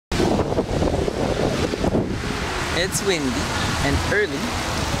It's windy and early.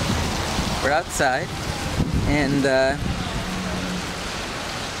 We're outside, and I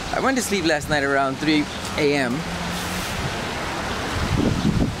went to sleep last night around 3 a.m.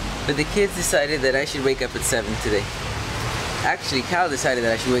 But the kids decided that I should wake up at 7 today. Actually, Cal decided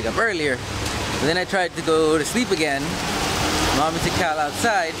that I should wake up earlier. But then I tried to go to sleep again. Mom took Cal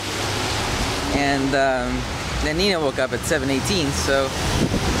outside, and then Nina woke up at 7:18. So I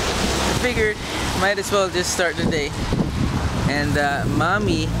figured might as well just start the day. And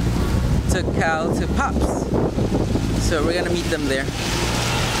Mommy took Cal to Pops, so we're gonna meet them there.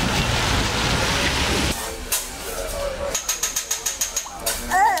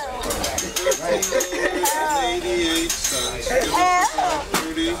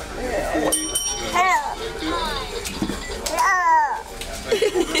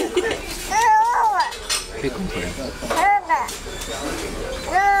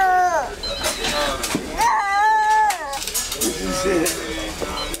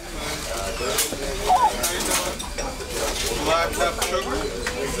 Black pepper sugar?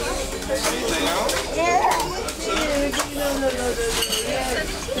 Anything else?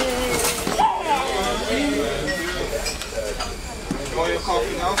 You want your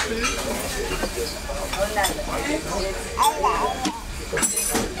coffee now, please?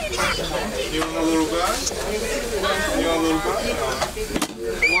 You want a little bag? You want a little bag?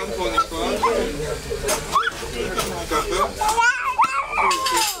 125. Got that?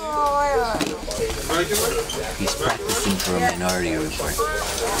 Regular? He's practicing for a Minority Report.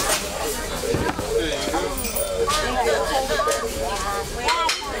 There you go.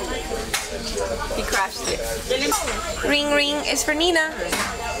 He crashed it. Ring ring is for Nina.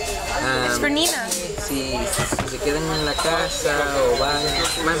 It's for Nina. Si se quedan en la casa o van,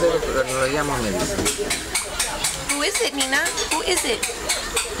 más de lo que lo llamo me dicen. Who is it, Nina? Who is it?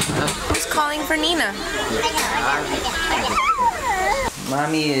 Who's calling for Nina?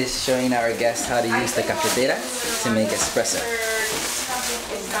 Mommy is showing our guests how to use the cafetera to make espresso.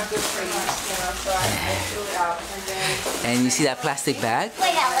 And you see that plastic bag?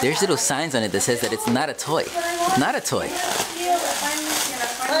 There's little signs on it that says that it's not a toy. Not a toy.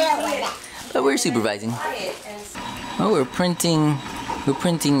 But we're supervising. Oh, we're printing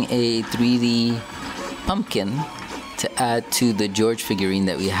a 3D pumpkin to add to the George figurine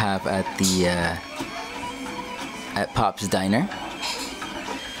that we have at the at Pop's Diner,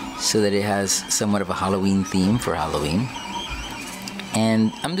 so that it has somewhat of a Halloween theme for Halloween.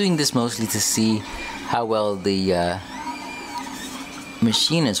 And I'm doing this mostly to see how well the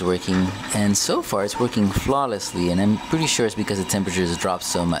machine is working, and so far it's working flawlessly, and I'm pretty sure it's because the temperature has dropped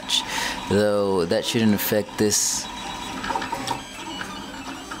so much, though that shouldn't affect this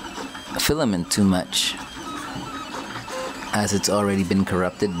filament too much, as it's already been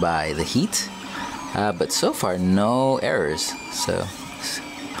corrupted by the heat. But so far no errors, so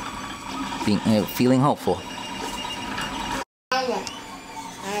feeling hopeful.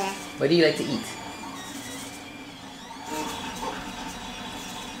 What do you like to eat?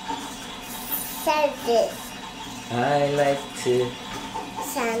 Sandwich. I like to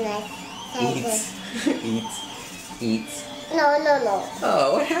eat. No.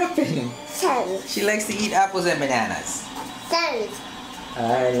 Oh, what happened? Sandwich. She likes to eat apples and bananas. Sandwich.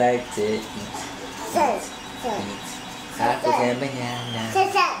 I like to eat apples and bananas.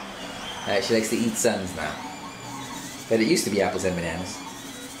 She likes to eat suns now. But it used to be apples and bananas.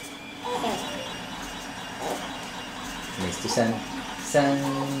 Mr. Sun,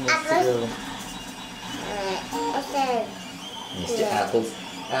 Mr. Golden. Mr.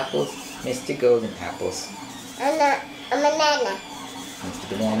 Apples, Mr. Golden Apples. A banana. Mr.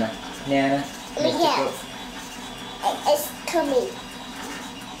 Banana, Mr. Golden. It's coming.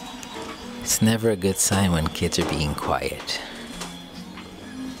 It's never a good sign when kids are being quiet.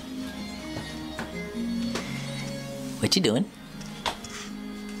 What you doing?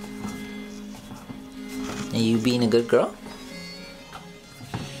 Are you being a good girl?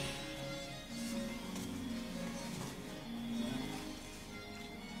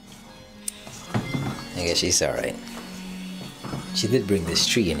 I guess she's alright. She did bring this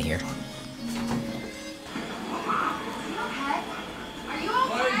tree in here.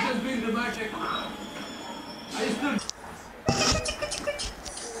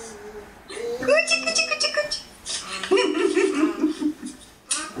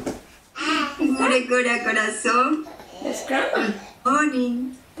 Corazón. That's Grandma.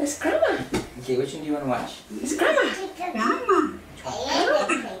 Morning. That's Grandma. Okay, which one do you want to watch? It's Grandma. Grandma.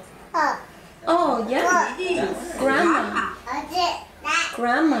 Oh, yeah. Grandma.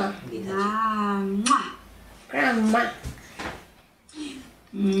 Grandma. Grandma. Grandma.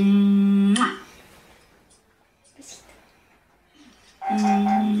 Mwah.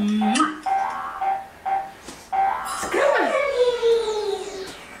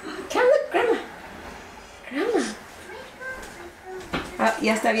 Ah,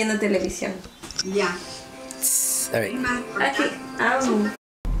 ya está viendo televisión. Ya. Alright. Okay.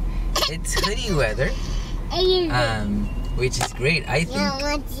 It's hoodie weather, which is great. I think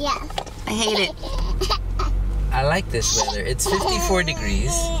I hate it. I like this weather. It's 54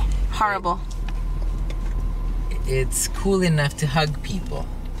 degrees. Horrible. It's cool enough to hug people.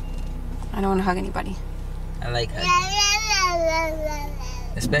 I don't want to hug anybody. I like hugging.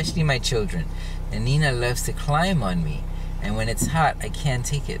 Especially my children. And Nina loves to climb on me. And when it's hot, I can't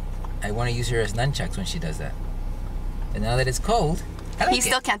take it. I want to use her as nunchucks when she does that. But now that it's cold, I like He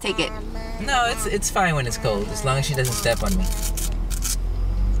still can't take it. No, it's fine when it's cold, as long as she doesn't step on me.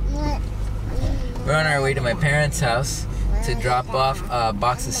 We're on our way to my parents' house to drop off a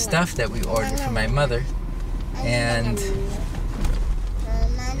box of stuff that we ordered for my mother. And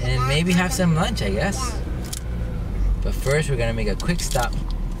maybe have some lunch, I guess. But first, we're gonna make a quick stop.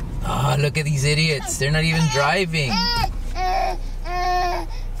 Oh, look at these idiots. They're not even driving.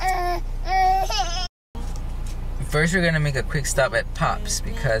 First, we're gonna make a quick stop at Pops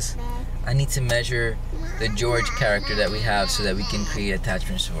because I need to measure the George character that we have so that we can create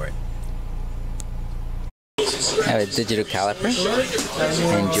attachments for it. I have a digital caliper,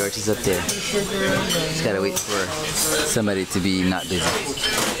 and George is up there. Just gotta wait for somebody to be not busy.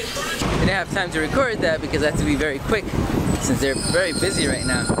 I didn't have time to record that because I have to be very quick since they're very busy right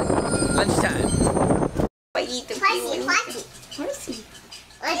now. Lunchtime. What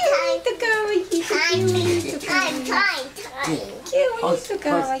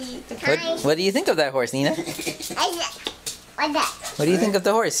do you think of that horse, Nina? What do you think of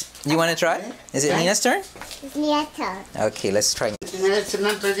the horse? You want to try? Is it Nina's turn? It's Nina's turn. Okay, let's try. Qué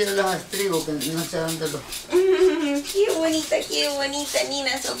bonita,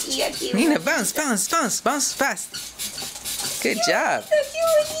 Nina Sofía. Qué Nina, bounce, bounce, bounce, bounce fast. Good job. Qué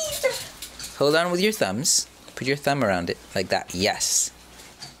bonita. Hold on with your thumbs. Put your thumb around it like that. Yes.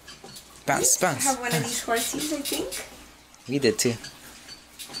 Bounce, bounce. I have one of these horses, I think. We did too.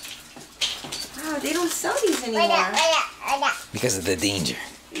 Wow, they don't sell these anymore. Because of the danger.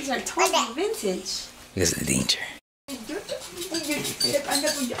 These are totally vintage. Because of the danger.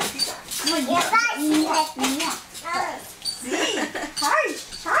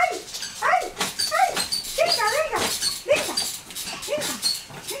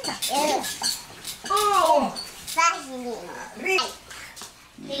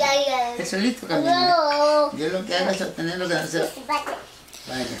 Es solito camina. Yo lo que hago es obtener lo que no sé.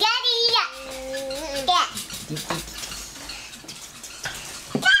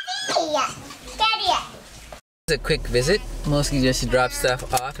 It's a quick visit, mostly just to drop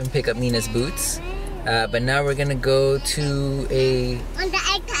stuff off and pick up Nina's boots. But now we're gonna go to a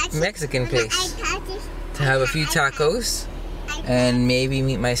Mexican place to have a few tacos and maybe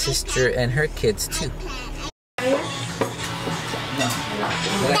meet my sister and her kids too.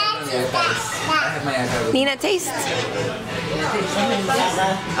 Nina, taste.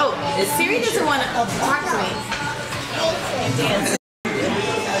 Oh, Siri doesn't want to talk to me. Dance.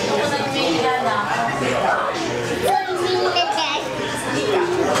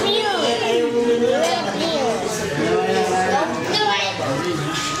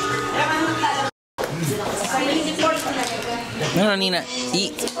 No, Nina,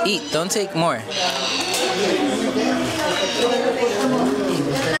 eat, don't take more.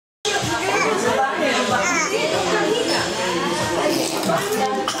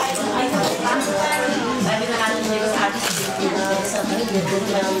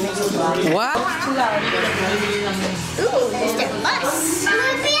 What? Ooh, Mr. Bus.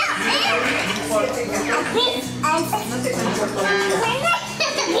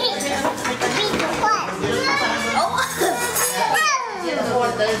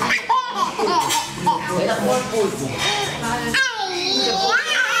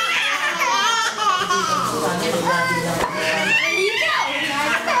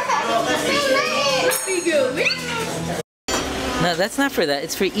 No, that's not for that.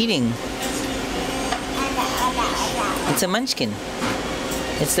 It's for eating. It's a munchkin.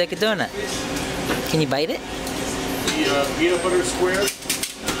 It's like a donut. Can you bite it? The peanut butter square.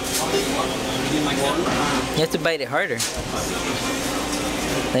 You have to bite it harder.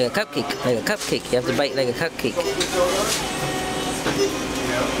 Like a cupcake. Like a cupcake. You have to bite like a cupcake.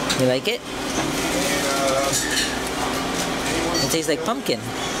 You like it? It tastes like pumpkin.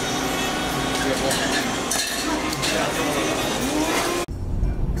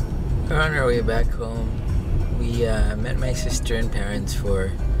 We're on our way back home. We met my sister and parents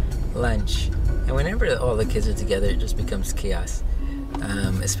for lunch. And whenever all the kids are together, it just becomes chaos.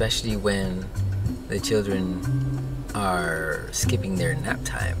 Especially when the children are skipping their nap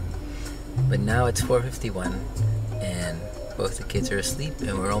time. But now it's 4:51 and both the kids are asleep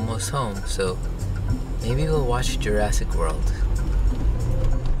and we're almost home, so maybe we'll watch Jurassic World.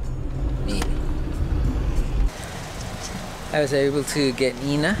 Maybe. I was able to get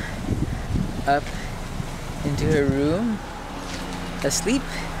Nina up into her room, asleep.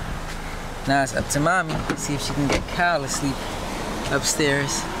 Now it's up to Mommy to see if she can get Cal asleep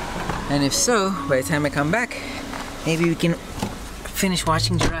upstairs. And if so, by the time I come back, maybe we can finish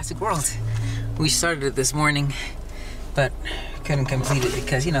watching Jurassic World. We started it this morning, but couldn't complete it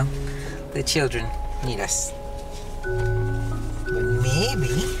because, you know, the children need us. But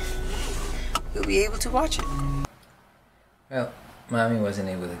maybe we'll be able to watch it. Well, Mommy wasn't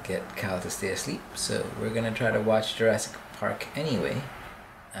able to get Cal to stay asleep, so we're gonna try to watch Jurassic Park anyway,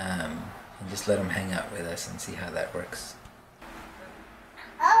 and just let him hang out with us and see how that works.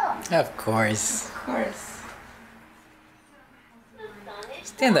 Oh. Of course. Of course.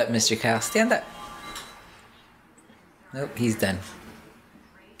 Stand up, Mr. Cal. Stand up. Nope, he's done.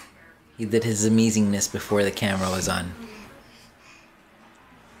 He did his amazingness before the camera was on.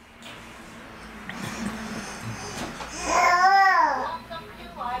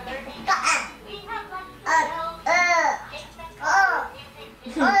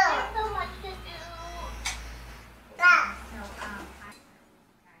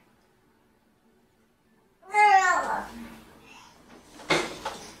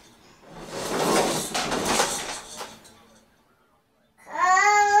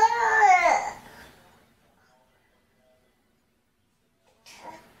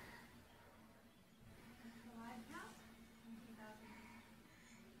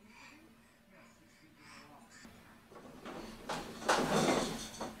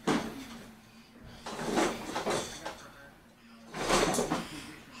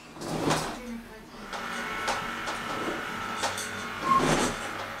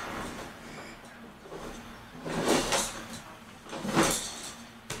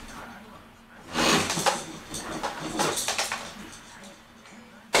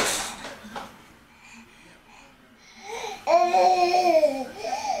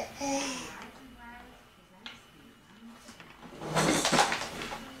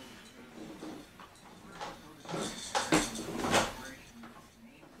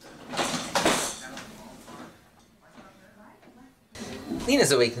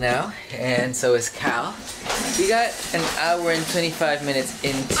 Nina's awake now, and so is Cal. We got an hour and 25 minutes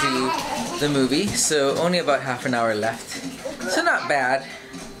into the movie, so only about half an hour left. So not bad.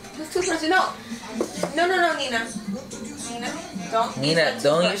 This toothbrush, no. No, Nina. Nina,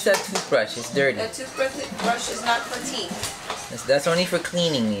 don't use that toothbrush. It's dirty. The toothbrush is not for teeth. That's only for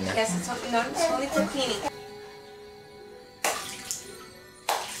cleaning, Nina. Yes, it's only for cleaning.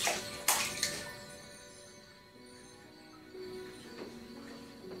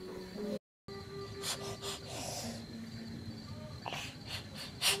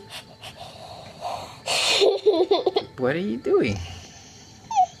 What are you doing?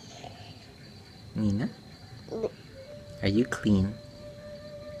 Nina? Are you clean?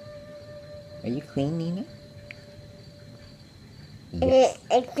 Are you clean, Nina? Yes.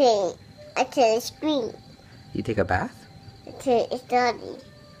 I clean. I turn screen. You take a bath? It's dirty.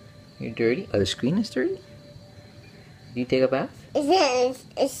 You're dirty? Oh, the screen is dirty? Do you take a bath?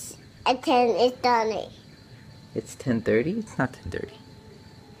 It's 10. It's dirty. It's 10:30? It's not 10:30.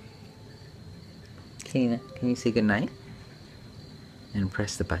 Nina, can you say goodnight? And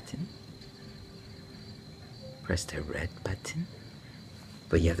press the button. Press the red button.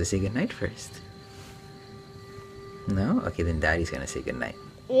 But you have to say goodnight first. No? Okay, then Daddy's gonna say goodnight.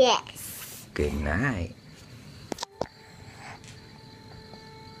 Yes. Good night.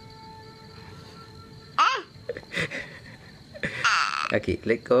 Okay,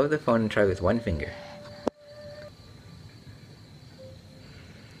 let go of the phone and try with one finger.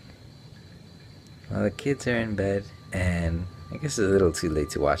 Well, the kids are in bed, and I guess it's a little too late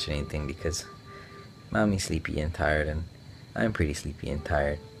to watch anything because Mommy's sleepy and tired, and I'm pretty sleepy and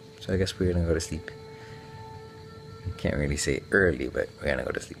tired. So I guess we're gonna go to sleep. I can't really say early, but we're gonna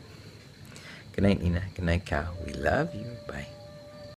go to sleep. Good night, Nina. Good night, Cal. We love you. Bye.